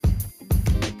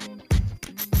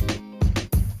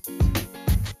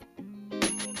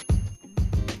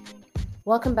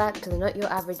Welcome back to the Not Your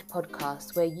Average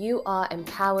podcast, where you are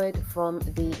empowered from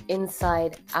the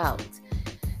inside out.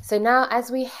 So now,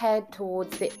 as we head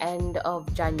towards the end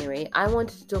of January, I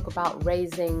wanted to talk about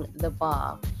raising the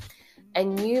bar.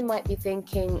 And you might be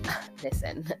thinking,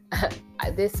 listen,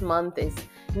 this month is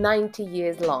 90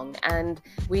 years long, and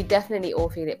we definitely all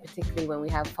feel it, particularly when we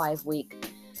have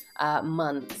 5-week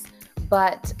months.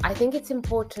 But I think it's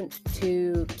important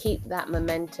to keep that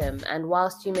momentum. And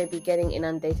whilst you may be getting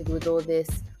inundated with all this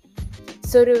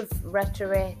sort of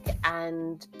rhetoric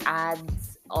and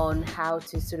ads on how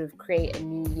to sort of create a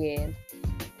new year,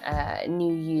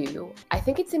 new you, I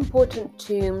think it's important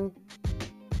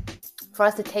for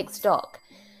us to take stock.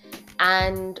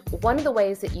 And one of the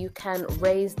ways that you can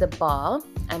raise the bar,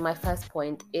 and my first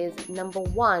point is, number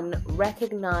one,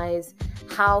 recognize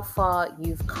how far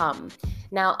you've come.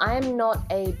 Now, I am not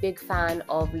a big fan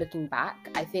of looking back.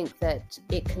 I think that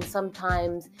it can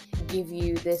sometimes give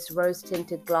you this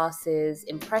rose-tinted glasses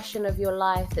impression of your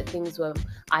life, that things were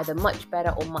either much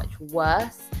better or much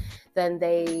worse than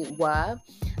they were.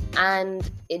 And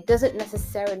it doesn't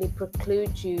necessarily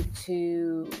preclude you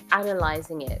to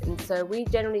analyzing it. And so we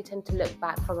generally tend to look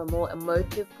back from a more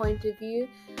emotive point of view.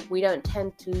 We don't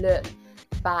tend to look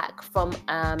back from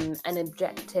an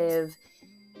objective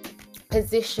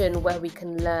position where we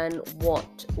can learn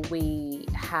what we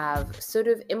have sort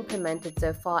of implemented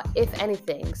so far, if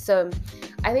anything. So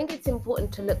I think it's important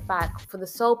to look back for the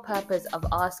sole purpose of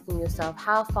asking yourself,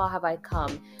 how far have I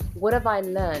come? What have I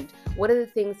learned? What are the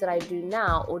things that I do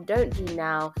now or don't do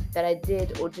now that I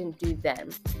did or didn't do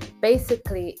then?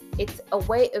 Basically, it's a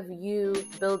way of you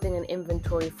building an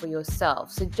inventory for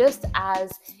yourself. So just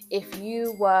as if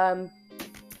you were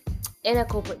in a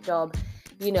corporate job,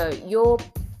 your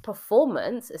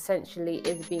performance essentially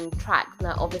is being tracked.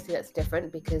 Now, obviously that's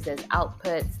different because there's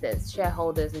outputs, there's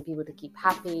shareholders and people to keep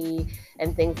happy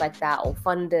and things like that, or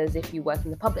funders if you work in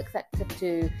the public sector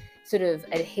to sort of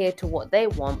adhere to what they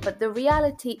want. But the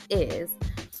reality is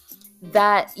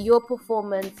that your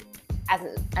performance, as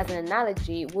an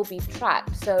analogy, will be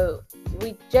tracked. So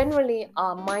we generally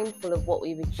are mindful of what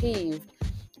we've achieved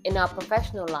in our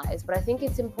professional lives, but I think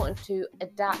it's important to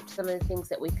adapt some of the things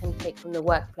that we can take from the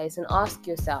workplace and ask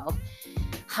yourself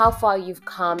how far you've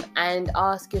come, and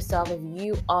ask yourself if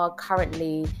you are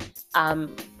currently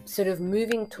sort of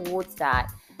moving towards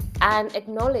that, and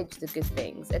acknowledge the good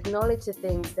things, acknowledge the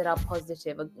things that are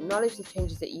positive, acknowledge the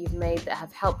changes that you've made that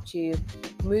have helped you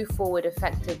move forward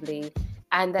effectively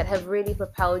and that have really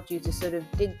propelled you to sort of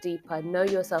dig deeper, know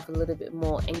yourself a little bit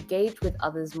more, engage with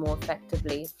others more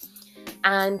effectively,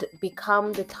 and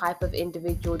become the type of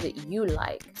individual that you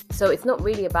like. So it's not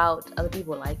really about other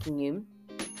people liking you.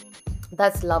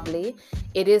 That's lovely.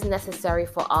 It is necessary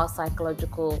for our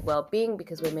psychological well-being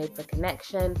because we're made for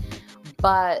connection.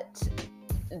 But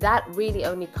that really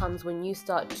only comes when you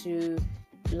start to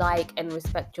like and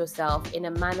respect yourself in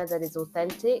a manner that is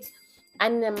authentic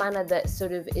and in a manner that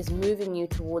sort of is moving you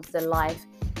towards the life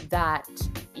that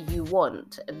you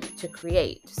want to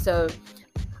create. So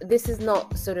this is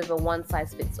not sort of a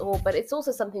one-size-fits-all, but it's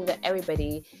also something that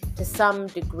everybody, to some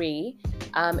degree,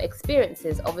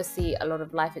 experiences. Obviously, a lot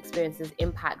of life experiences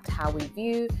impact how we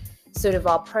view sort of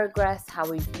our progress, how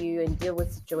we view and deal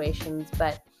with situations.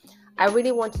 But I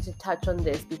really wanted to touch on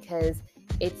this because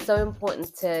it's so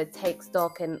important to take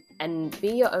stock and be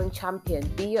your own champion,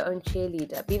 be your own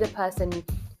cheerleader, be the person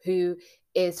who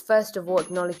is first of all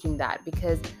acknowledging that.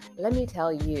 Because let me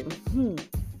tell you,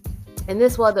 in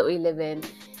this world that we live in,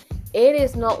 it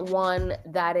is not one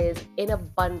that is in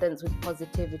abundance with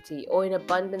positivity or in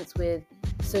abundance with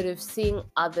sort of seeing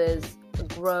others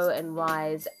grow and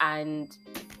rise and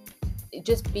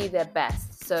just be their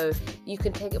best. So you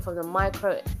can take it from the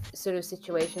micro sort of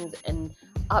situations and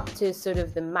up to sort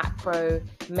of the macro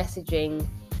messaging,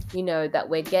 that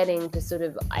we're getting to sort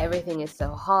of everything is so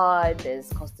hard, there's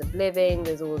cost of living,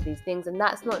 there's all of these things. And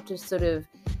that's not to sort of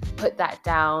put that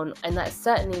down, and that's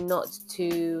certainly not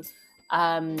to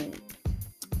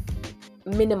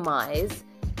minimize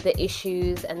the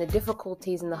issues and the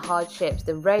difficulties and the hardships,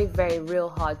 the very, very real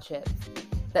hardships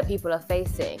that people are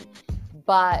facing.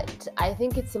 But I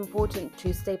think it's important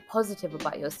to stay positive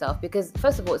about yourself because,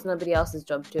 first of all, it's nobody else's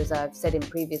job to, as I've said in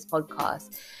previous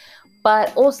podcasts.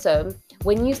 But also,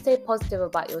 when you stay positive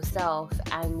about yourself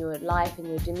and your life and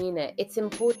your demeanor, it's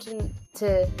important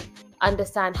to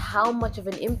understand how much of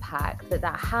an impact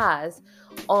that has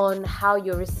on how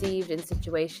you're received in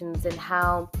situations and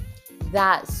how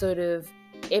that sort of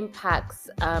impacts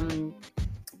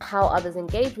how others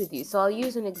engage with you. So I'll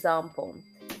use an example.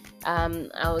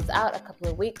 I was out a couple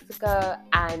of weeks ago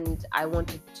and I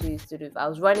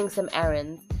was running some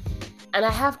errands, and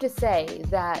I have to say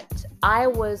that I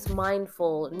was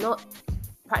mindful, not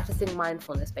practicing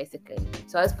mindfulness basically.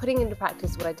 So I was putting into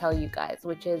practice what I tell you guys,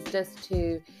 which is just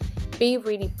to be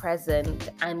really present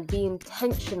and be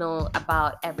intentional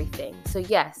about everything. So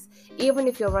yes, even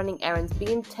if you're running errands,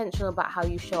 be intentional about how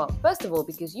you show up. First of all,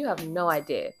 because you have no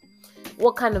idea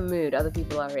what kind of mood other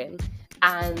people are in.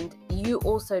 And you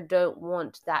also don't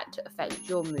want that to affect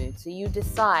your mood. So you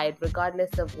decide,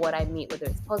 regardless of what I meet, whether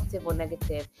it's positive or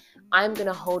negative, I'm going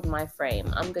to hold my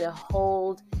frame. I'm going to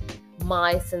hold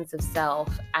my sense of self,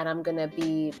 and I'm going to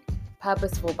be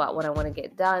purposeful about what I want to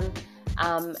get done.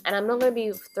 And I'm not going to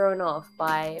be thrown off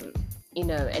by,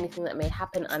 anything that may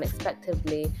happen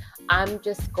unexpectedly. I'm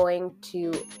just going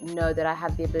to know that I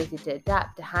have the ability to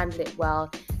adapt, to handle it well,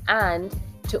 and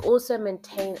to also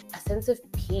maintain a sense of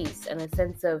peace and a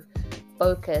sense of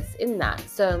focus in that.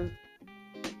 So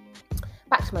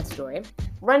back to my story,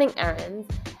 running errands.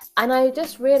 And I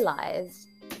just realized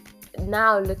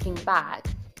now looking back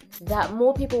that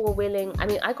more people were willing. I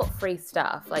mean, I got free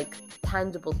stuff, like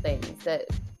tangible things that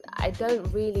I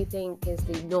don't really think is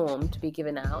the norm to be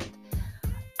given out.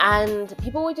 And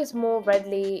people were just more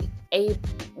readily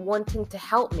wanting to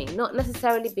help me, not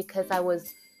necessarily because I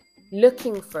was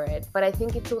looking for it, but I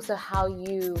think it's also how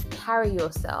you carry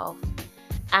yourself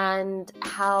and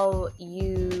how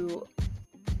you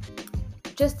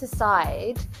just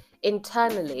decide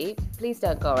internally. Please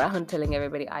don't go around telling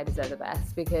everybody I deserve the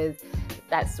best, because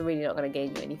that's really not going to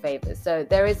gain you any favors. So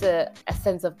there is a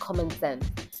sense of common sense.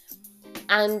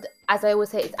 And as I always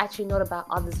say, it's actually not about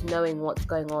others knowing what's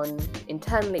going on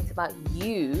internally. It's about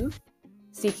you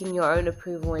seeking your own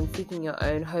approval and seeking your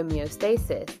own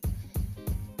homeostasis.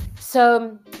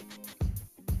 So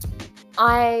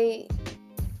I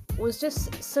was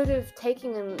just sort of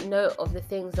taking a note of the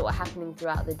things that were happening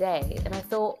throughout the day. And I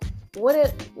thought, what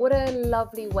a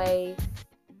lovely way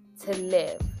to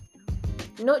live.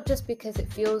 Not just because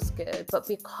it feels good, but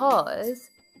because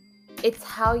it's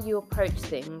how you approach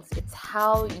things. It's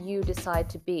how you decide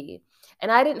to be.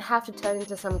 And I didn't have to turn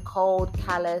into some cold,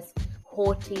 callous,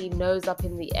 haughty, nose up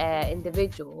in the air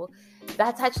individual.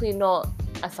 That's actually not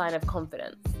a sign of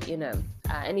confidence.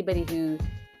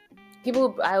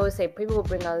 I always say people will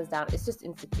bring others down. It's just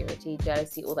insecurity,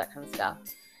 jealousy, all that kind of stuff.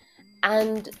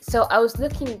 And so I was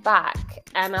looking back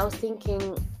and I was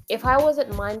thinking, if I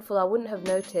wasn't mindful, I wouldn't have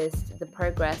noticed the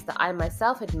progress that I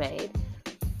myself had made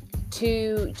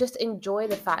to just enjoy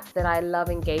the fact that I love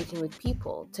engaging with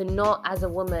people, to not as a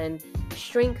woman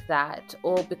shrink that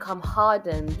or become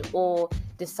hardened or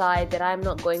decide that I'm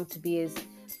not going to be as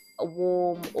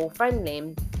warm or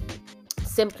friendly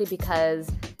simply because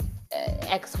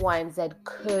X, Y, and Z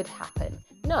could happen.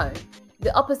 No,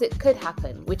 the opposite could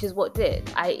happen, which is what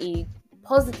did, i.e.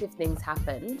 positive things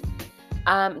happened.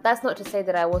 That's not to say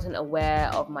that I wasn't aware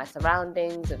of my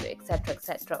surroundings, of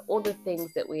etc., all the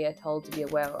things that we are told to be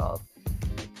aware of.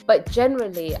 But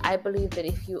generally, I believe that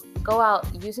if you go out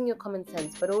using your common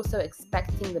sense, but also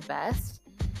expecting the best,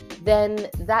 then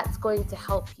that's going to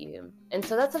help you. And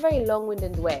so that's a very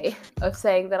long-winded way of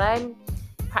saying that I'm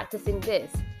practicing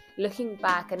this, looking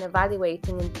back and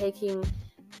evaluating and taking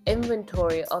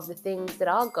inventory of the things that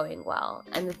are going well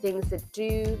and the things that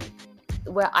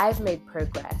where I've made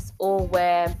progress, or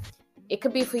where it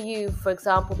could be for you. For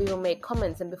example, people make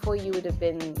comments and before you would have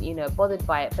been, bothered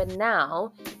by it, but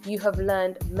now you have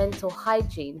learned mental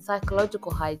hygiene,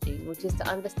 psychological hygiene, which is to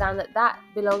understand that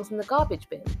belongs in the garbage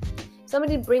bin.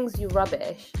 Somebody brings you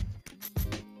rubbish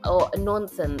or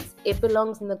nonsense, it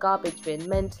belongs in the garbage bin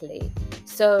mentally.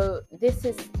 So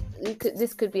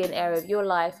this could be an area of your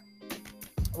life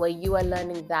where you are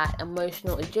learning that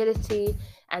emotional agility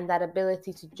and that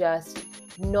ability to just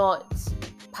not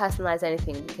personalize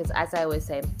anything, because as I always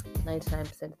say,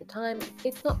 99% of the time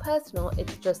it's not personal,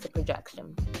 it's just a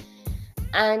projection.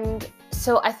 And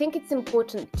so I think it's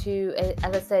important to,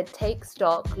 as I said, take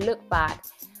stock, look back,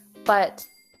 but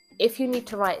if you need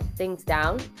to write things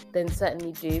down, then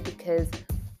certainly do, because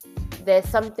there's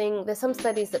some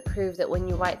studies that prove that when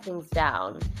you write things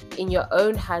down in your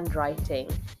own handwriting,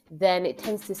 then it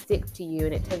tends to stick to you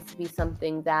and it tends to be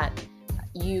something that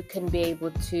you can be able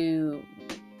to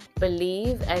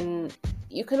believe, and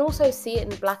you can also see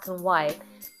it in black and white,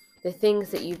 the things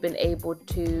that you've been able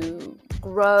to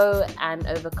grow and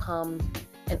overcome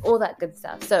and all that good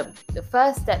stuff. So the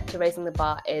first step to raising the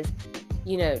bar is,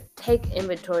 take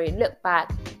inventory, look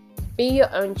back, be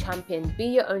your own champion, be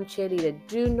your own cheerleader.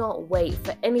 Do not wait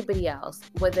for anybody else,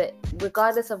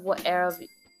 regardless of what era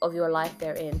of your life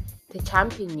they're in, to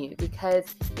champion you,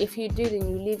 because if you do, then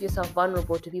you leave yourself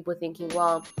vulnerable to people thinking,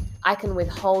 well, I can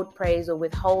withhold praise or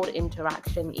withhold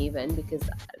interaction even, because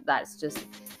that's just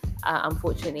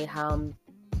unfortunately how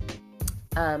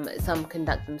some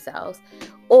conduct themselves,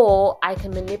 or I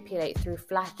can manipulate through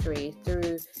flattery,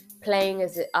 through playing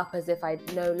as if I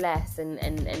know less,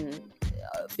 and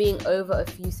being over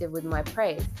effusive with my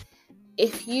praise.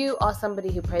 If you are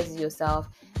somebody who praises yourself,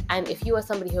 and if you are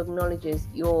somebody who acknowledges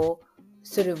your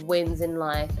sort of wins in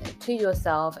life to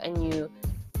yourself, and you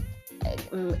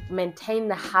maintain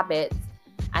the habits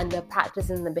and the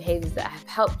practices and the behaviors that have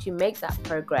helped you make that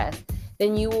progress,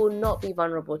 then you will not be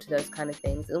vulnerable to those kind of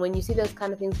things. And when you see those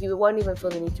kind of things, you won't even feel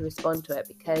the need to respond to it,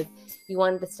 because you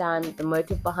understand the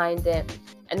motive behind it.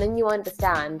 And then you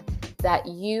understand that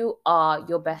you are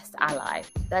your best ally.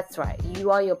 That's right,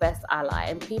 you are your best ally,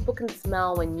 and people can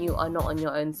smell when you are not on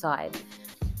your own side.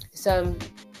 So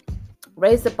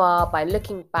raise the bar by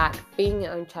looking back, being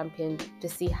your own champion, to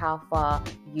see how far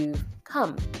you've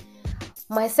come.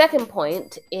 My second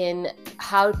point in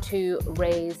how to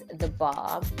raise the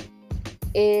bar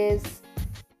is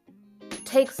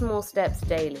take small steps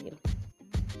daily.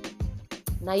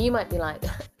 Now you might be like,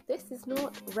 this is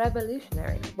not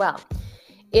revolutionary. Well,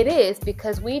 it is,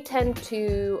 because we tend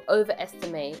to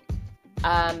overestimate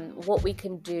what we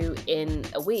can do in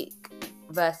a week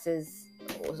versus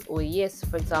or years,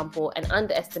 for example, and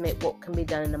underestimate what can be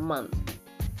done in a month.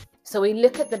 So we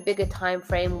look at the bigger time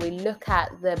frame, we look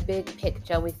at the big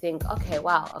picture, we think, okay,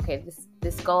 wow, okay,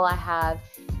 this goal I have,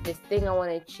 this thing I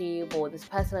want to achieve, or this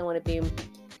person I want to be,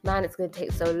 man, it's going to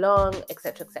take so long,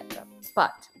 etc., etc.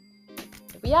 But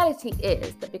the reality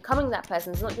is that becoming that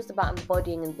person is not just about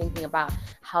embodying and thinking about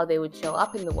how they would show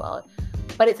up in the world,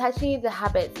 but it's actually the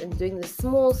habits and doing the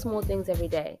small things every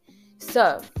day.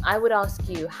 So I would ask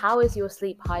you, how is your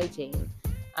sleep hygiene?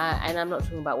 And I'm not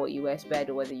talking about what you wear to bed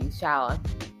or whether you shower.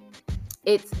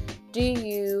 It's, do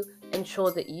you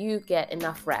ensure that you get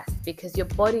enough rest? Because your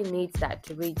body needs that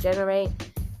to regenerate,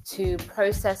 to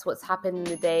process what's happened in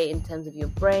the day in terms of your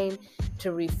brain,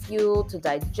 to refuel, to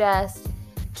digest,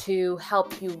 to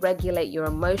help you regulate your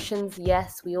emotions.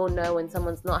 Yes, we all know when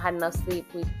someone's not had enough sleep,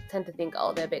 we tend to think,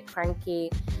 oh, they're a bit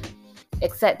cranky,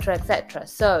 etc., etc.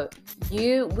 So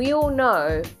we all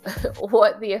know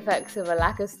what the effects of a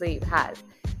lack of sleep has.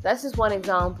 That's just one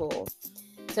example.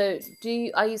 So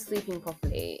are you sleeping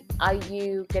properly? Are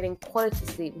you getting quality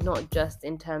sleep, not just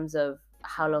in terms of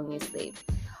how long you sleep?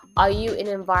 Are you in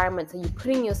environments, are you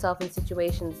putting yourself in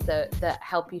situations that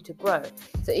help you to grow?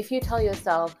 So if you tell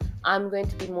yourself, I'm going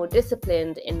to be more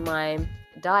disciplined in my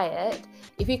diet,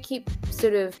 if you keep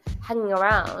sort of hanging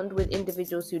around with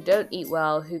individuals who don't eat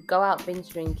well, who go out binge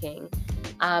drinking,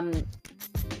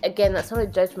 again, that's not a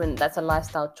judgment, that's a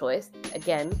lifestyle choice.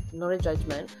 Again, not a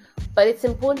judgment. But it's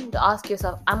important to ask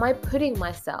yourself, am I putting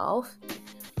myself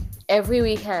every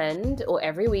weekend or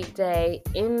every weekday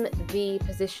in the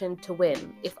position to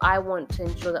win if I want to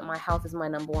ensure that my health is my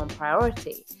number one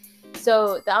priority?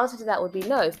 So the answer to that would be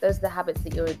no, if those are the habits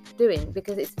that you're doing,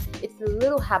 because it's the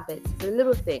little habits, it's the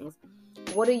little things.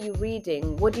 What are you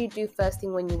reading? What do you do first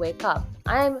thing when you wake up?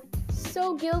 I am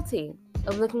so guilty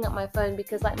of looking at my phone,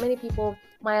 because like many people,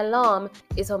 my alarm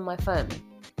is on my phone.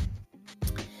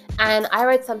 And I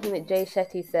read something that Jay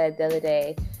Shetty said the other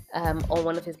day on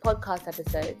one of his podcast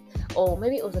episodes, or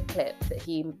maybe it was a clip that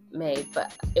he made,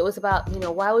 but it was about,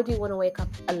 why would you want to wake up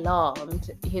alarmed?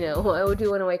 Why would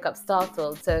you want to wake up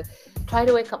startled? So try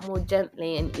to wake up more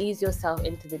gently and ease yourself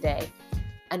into the day.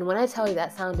 And when I tell you,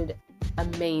 that sounded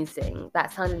amazing,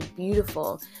 that sounded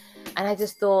beautiful. And I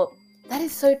just thought, that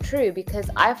is so true,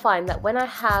 because I find that when I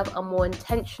have a more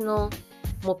intentional,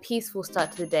 more peaceful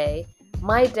start to the day,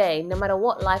 my day, no matter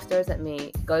what life throws at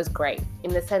me, goes great,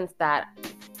 in the sense that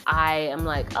I am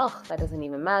like, oh, that doesn't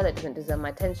even matter, that doesn't deserve my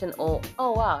attention, or,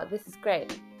 oh wow, this is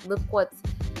great, look what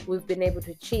we've been able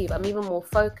to achieve. I'm even more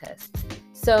focused.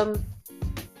 So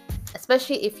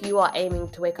especially if you are aiming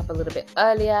to wake up a little bit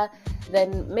earlier,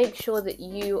 then make sure that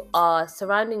you are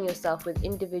surrounding yourself with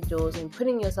individuals and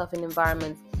putting yourself in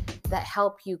environments that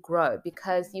help you grow,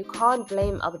 because you can't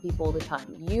blame other people all the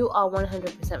time. You are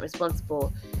 100%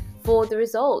 responsible for the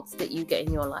results that you get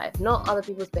in your life, not other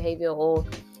people's behavior or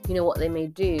what they may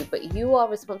do, but you are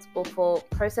responsible for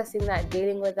processing that,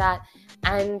 dealing with that,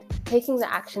 and taking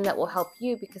the action that will help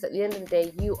you, because at the end of the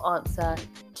day, you answer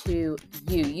to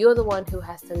you. You're the one who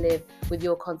has to live with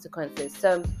your consequences.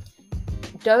 So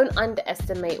don't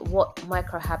underestimate what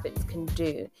micro habits can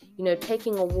do.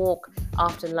 Taking a walk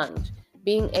after lunch,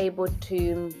 being able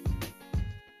to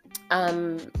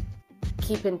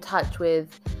keep in touch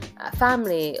with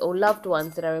family or loved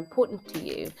ones that are important to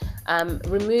you,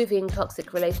 removing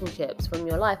toxic relationships from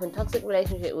your life. And toxic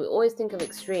relationships, we always think of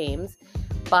extremes,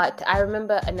 but I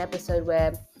remember an episode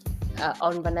where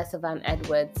on Vanessa Van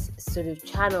Edwards' sort of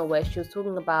channel, where she was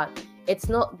talking about It's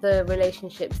not the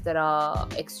relationships that are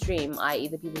extreme, i.e.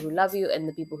 the people who love you and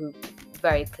the people who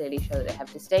very clearly show that they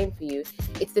have disdain for you.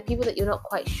 It's the people that you're not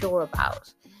quite sure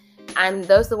about. And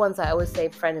those are the ones I always say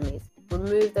frenemies.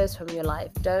 Remove those from your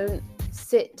life. Don't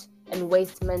sit and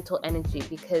waste mental energy,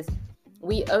 because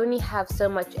we only have so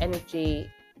much energy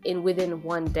within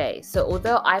one day. So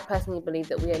although I personally believe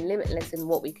that we are limitless in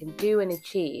what we can do and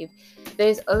achieve,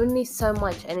 there's only so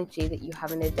much energy that you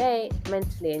have in a day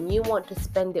mentally, and you want to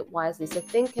spend it wisely. So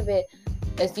think of it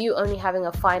as you only having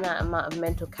a finite amount of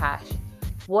mental cash.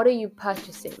 What are you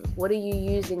purchasing? What are you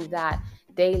using that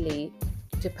daily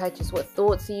to purchase? What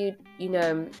thoughts are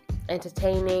you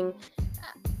entertaining?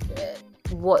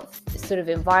 What sort of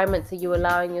environments are you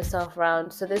allowing yourself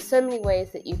around? So there's so many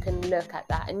ways that you can look at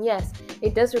that. And yes,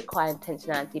 it does require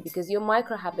intentionality, because your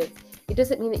micro habits, it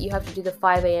doesn't mean that you have to do the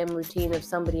 5 a.m. routine of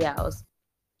somebody else.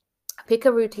 Pick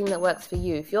a routine that works for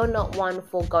you. If you're not one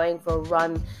for going for a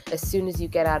run as soon as you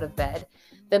get out of bed,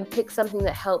 then pick something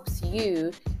that helps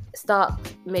you start.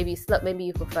 Maybe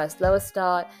you prefer a slower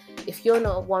start. If you're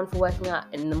not one for working out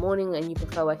in the morning and you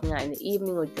prefer working out in the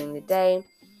evening or during the day,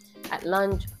 at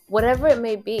lunch, whatever it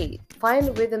may be, find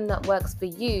a rhythm that works for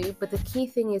you. But the key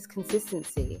thing is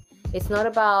consistency. It's not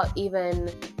about even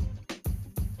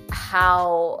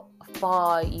how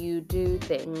far you do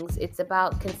things, it's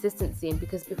about consistency. And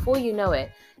because before you know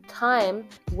it, time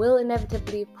will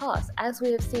inevitably pass, as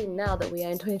we have seen now that we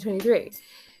are in 2023.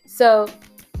 So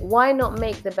why not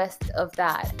make the best of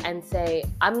that and say,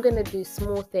 I'm going to do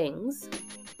small things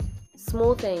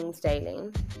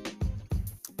daily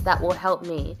that will help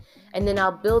me, and then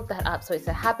I'll build that up so it's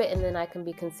a habit, and then I can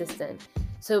be consistent.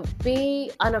 So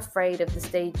be unafraid of the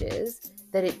stages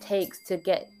that it takes to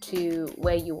get to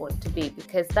where you want to be,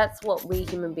 because that's what we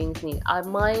human beings need. Our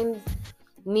minds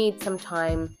need some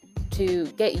time to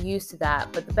get used to that,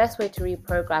 but the best way to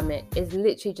reprogram it is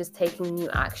literally just taking new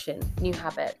action, new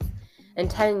habits, and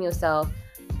telling yourself,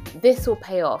 this will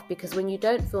pay off. Because when you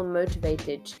don't feel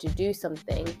motivated to do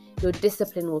something, your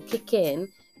discipline will kick in,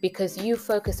 because you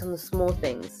focus on the small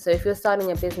things. So if you're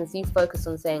starting a business, you focus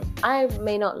on saying, I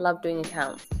may not love doing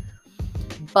accounts,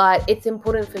 but it's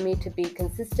important for me to be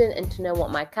consistent and to know what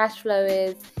my cash flow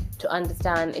is, to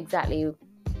understand exactly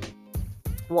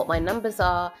what my numbers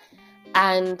are.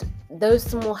 And those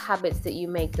small habits that you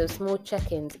make, those small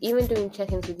check-ins, even doing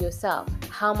check-ins with yourself.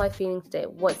 How am I feeling today?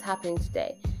 What's happening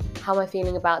today? How am I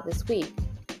feeling about this week?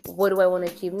 What do I want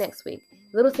to achieve next week?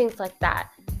 Little things like that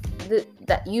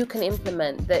you can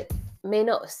implement, that may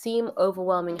not seem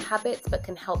overwhelming habits, but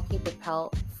can help you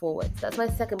propel forward. So that's my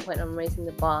second point on raising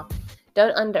the bar.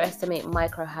 Don't underestimate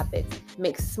micro habits.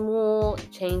 Make small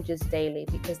changes daily,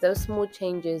 because those small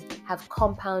changes have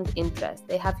compound interest.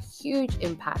 They have huge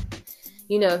impact.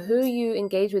 Who you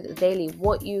engage with daily,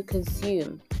 what you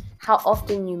consume, how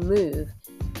often you move,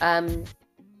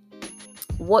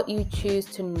 what you choose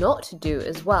to not do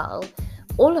as well.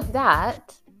 All of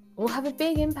that will have a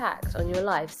big impact on your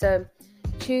life. So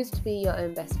choose to be your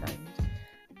own best friend.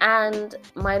 And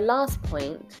my last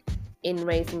point in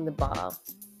raising the bar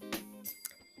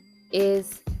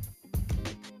is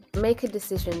make a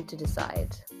decision to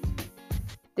decide.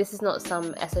 This is not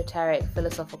some esoteric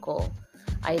philosophical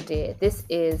idea. This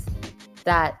is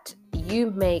that you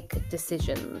make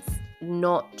decisions,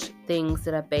 not things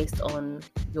that are based on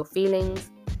your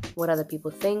feelings, what other people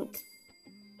think,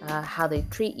 how they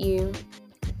treat you,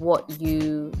 what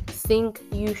you think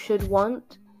you should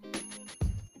want,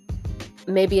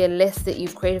 maybe a list that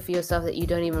you've created for yourself that you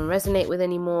don't even resonate with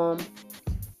anymore.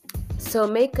 So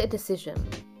make a decision.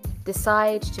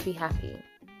 Decide to be happy.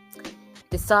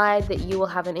 Decide that you will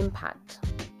have an impact.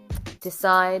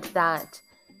 Decide that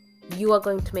you are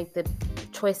going to make the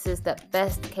choices that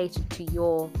best cater to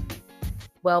your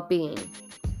well-being.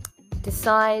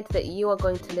 Decide that you are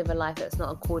going to live a life that's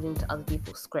not according to other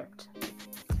people's script.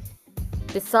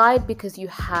 Decide because you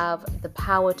have the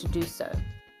power to do so.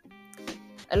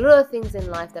 A lot of things in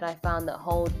life that I found that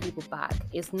hold people back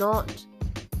is not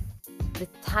the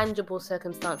tangible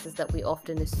circumstances that we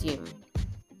often assume.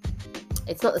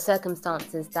 It's not the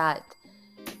circumstances that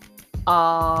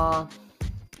are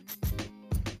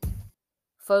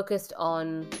focused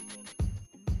on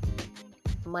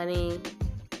money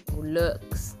or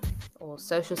looks or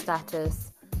social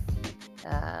status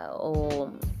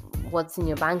or what's in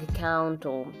your bank account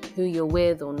or who you're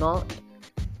with or not.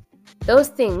 Those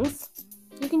things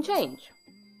you can change.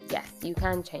 Yes, you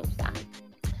can change that.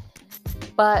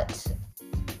 But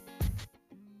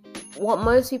what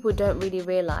most people don't really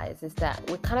realize is that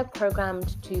we're kind of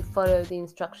programmed to follow the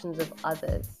instructions of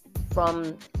others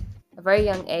from a very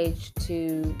young age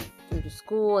through to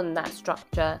school and that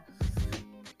structure.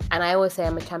 And I always say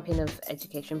I'm a champion of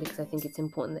education because I think it's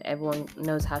important that everyone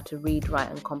knows how to read, write,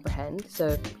 and comprehend.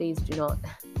 So please do not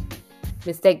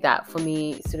mistake that for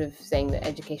me sort of saying that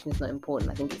education is not important.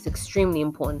 I think it's extremely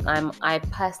important. I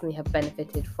personally have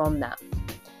benefited from that.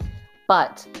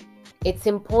 But it's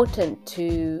important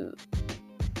to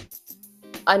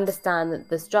understand that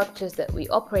the structures that we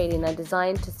operate in are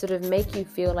designed to sort of make you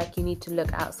feel like you need to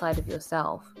look outside of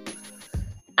yourself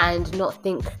and not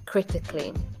think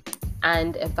critically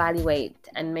and evaluate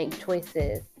and make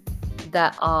choices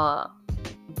that are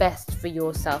best for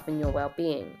yourself and your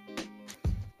well-being.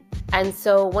 And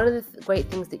so one of the great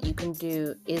things that you can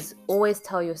do is always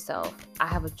tell yourself, I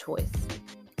have a choice.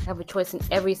 I have a choice in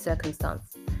every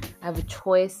circumstance. I have a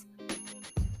choice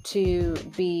to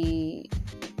be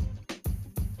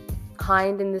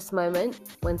kind in this moment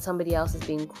when somebody else is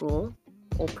being cruel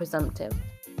or presumptive.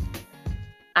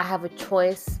 I have a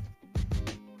choice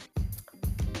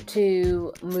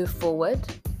to move forward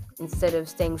instead of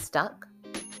staying stuck,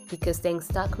 because staying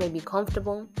stuck may be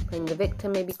comfortable, playing the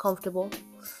victim may be comfortable,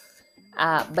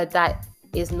 but that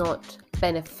is not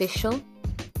beneficial.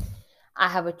 I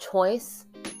have a choice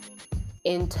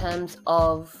in terms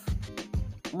of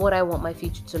what I want my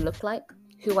future to look like,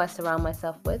 who I surround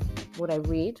myself with, what I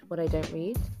read, what I don't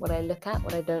read, what I look at,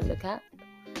 what I don't look at.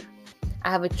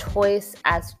 I have a choice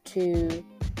as to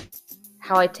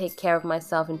how I take care of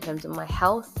myself in terms of my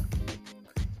health.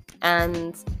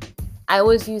 And I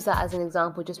always use that as an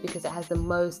example just because it has the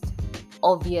most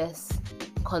obvious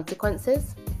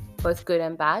consequences, both good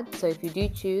and bad. So if you do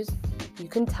choose, you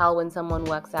can tell when someone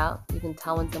works out, you can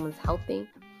tell when someone's healthy.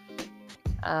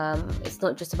 It's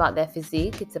not just about their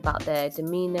physique, it's about their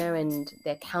demeanor and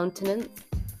their countenance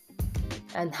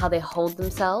and how they hold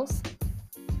themselves.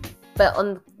 But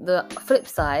on the flip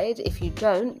side, if you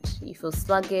don't, you feel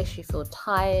sluggish, you feel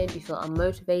tired, you feel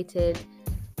unmotivated.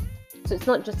 So it's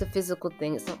not just a physical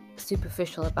thing, it's not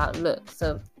superficial about looks.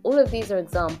 So all of these are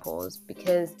examples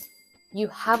because you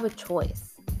have a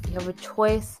choice. You have a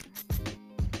choice,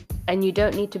 and you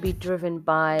don't need to be driven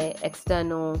by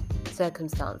external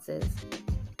circumstances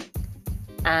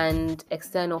and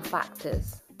external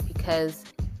factors, because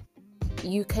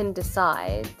you can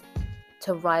decide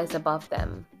to rise above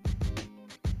them.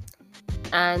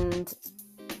 And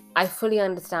I fully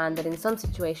understand that in some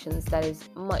situations that is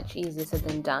much easier said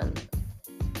than done.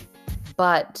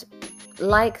 But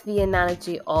like the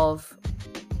analogy of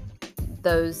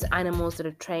those animals that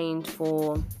are trained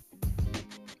for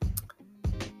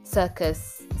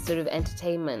circus sort of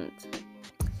entertainment,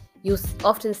 you'll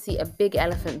often see a big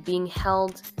elephant being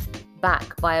held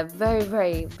back by a very,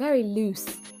 very, very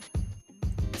loose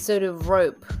sort of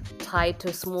rope tied to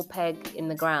a small peg in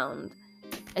the ground.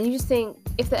 And you just think,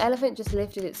 if the elephant just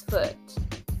lifted its foot,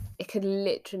 it could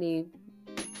literally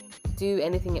do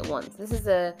anything it wants. This is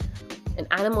an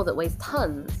animal that weighs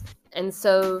tons, and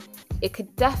so it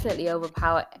could definitely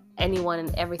overpower anyone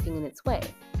and everything in its way.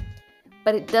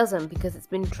 But it doesn't, because it's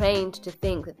been trained to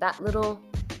think that that little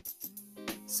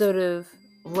sort of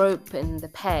rope and the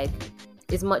peg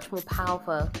is much more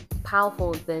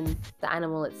powerful than the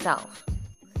animal itself.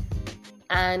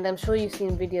 And I'm sure you've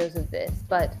seen videos of this,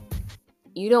 but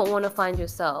you don't want to find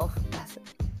yourself,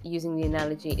 using the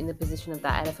analogy, in the position of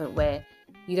that elephant where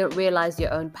you don't realize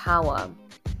your own power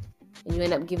and you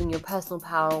end up giving your personal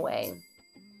power away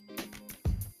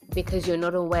because you're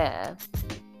not aware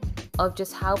of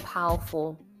just how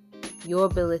powerful your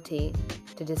ability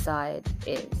to decide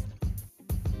is.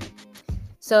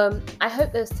 So I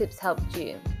hope those tips helped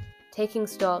you, taking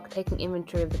stock, taking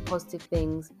inventory of the positive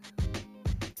things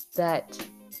that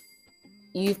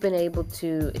you've been able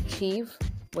to achieve,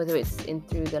 whether it's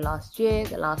through the last year,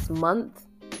 the last month,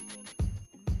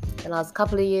 the last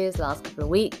couple of years, the last couple of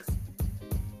weeks.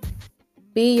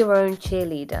 Be your own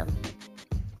cheerleader.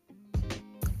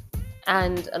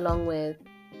 And along with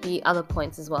the other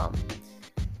points as well,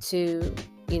 to,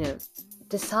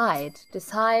 decide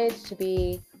to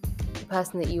be the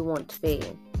person that you want to be,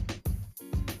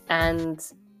 and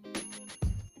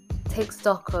take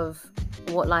stock of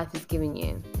what life is giving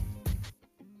you,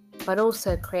 but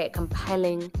also create a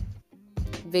compelling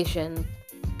vision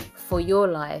for your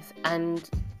life and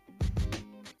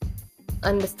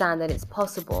understand that it's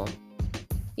possible.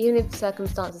 Even if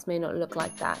circumstances may not look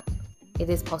like that, it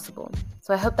is possible.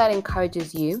 So I hope that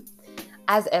encourages you.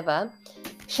 As ever,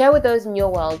 share with those in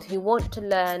your world who want to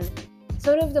learn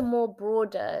sort of the more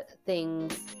broader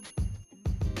things,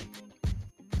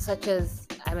 such as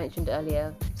I mentioned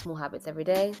earlier, small habits every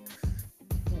day,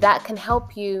 that can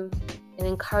help you and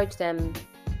encourage them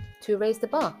to raise the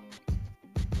bar.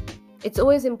 It's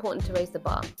always important to raise the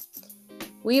bar.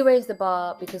 We raise the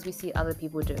bar because we see other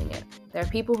people doing it. There are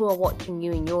people who are watching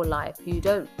you in your life who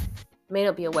you may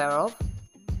not be aware of,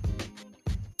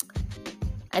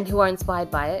 and who are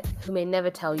inspired by it, who may never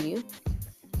tell you.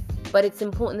 But it's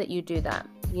important that you do that.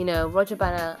 You know, Roger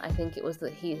Banner, I think it was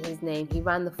his name, he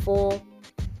ran the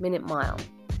 4-minute mile.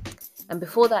 And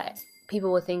before that,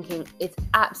 people were thinking it's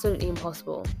absolutely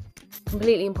impossible,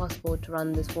 completely impossible to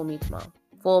run this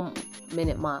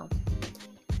 4-minute mile.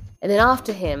 And then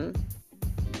after him,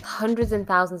 hundreds and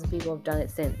thousands of people have done it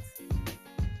since.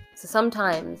 So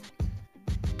sometimes,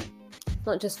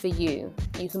 not just for you,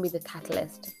 you can be the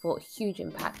catalyst for a huge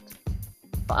impact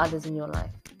for others in your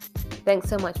life. Thanks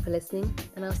so much for listening,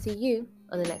 and I'll see you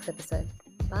on the next episode.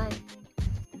 Bye.